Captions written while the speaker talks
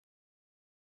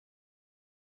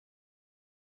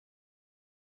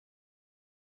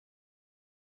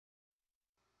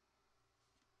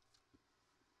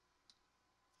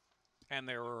and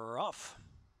they're off.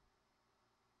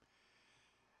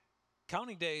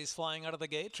 Counting Days flying out of the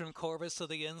gate from Corvus to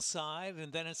the inside,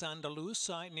 and then it's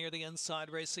Andalusite near the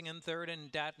inside, racing in third, and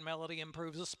Dat Melody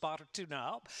improves a spot or two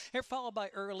now. Here followed by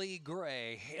Early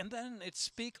Gray, and then it's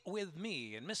Speak With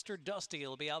Me, and Mr. Dusty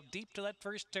will be out deep to that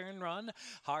first turn run.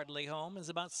 Hardly Home is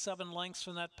about 7 lengths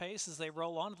from that pace as they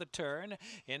roll onto the turn.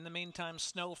 In the meantime,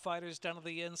 Snow Fighters down to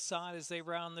the inside as they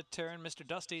round the turn. Mr.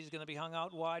 Dusty is going to be hung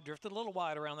out wide, drifted a little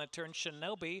wide around that turn.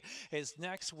 Shinobi is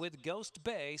next with Ghost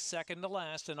Bay, second to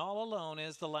last, and all alone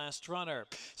is the last runner.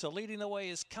 So leading the way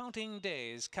is Counting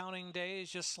Days. Counting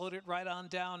Days just slowed it right on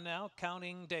down now.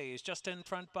 Counting Days just in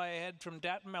front by a head from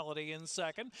Dat Melody in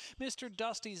second. Mr.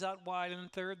 Dusty's out wide in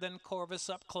third, then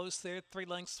Corvus up close there, 3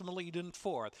 lengths from the lead in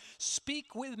fourth.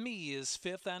 Speak With Me is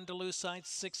fifth, Andalusite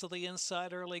 6th of the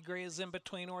inside. Early Gray is in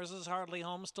between horses. Hardly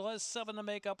Home still has 7 to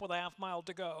make up with a half mile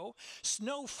to go.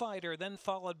 Snow Fighter then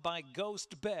followed by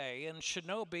Ghost Bay, and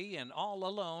Shinobi and All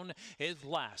Alone is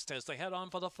last as they head on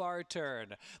for the far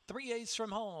turn. 3/8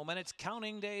 from home, and it's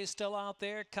Counting Days still out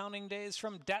there. Counting Days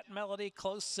from Dat Melody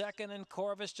close second, and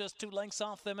Corvus just 2 lengths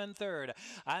off them in third.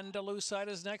 Andalusite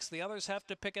is next. The others have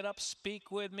to pick it up. Speak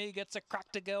With Me gets a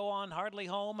crack to go on. Hardly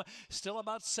Home still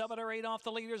about 7 or 8 off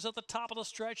the leaders at the top of the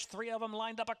stretch. 3 of them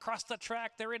lined up across the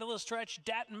track. They're into the stretch.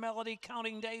 Dat Melody,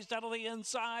 Counting Days down to the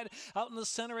inside. Out in the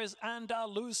center is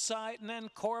Andalusite, and then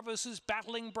Corvus is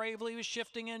battling bravely, was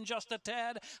shifting in just a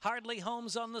tad. Hardly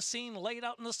Home's on the scene, laid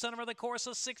out in the center of the course,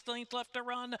 a 16th left to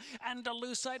run.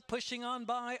 Andalusite pushing on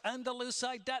by.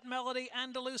 Andalusite, Dat Melody,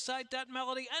 Andalusite, Dat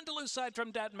Melody, Andalusite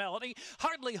from Dat Melody.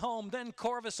 Hardly Home, then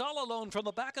Corvus, All Alone from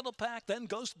the back of the pack, then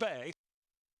Ghost Bay.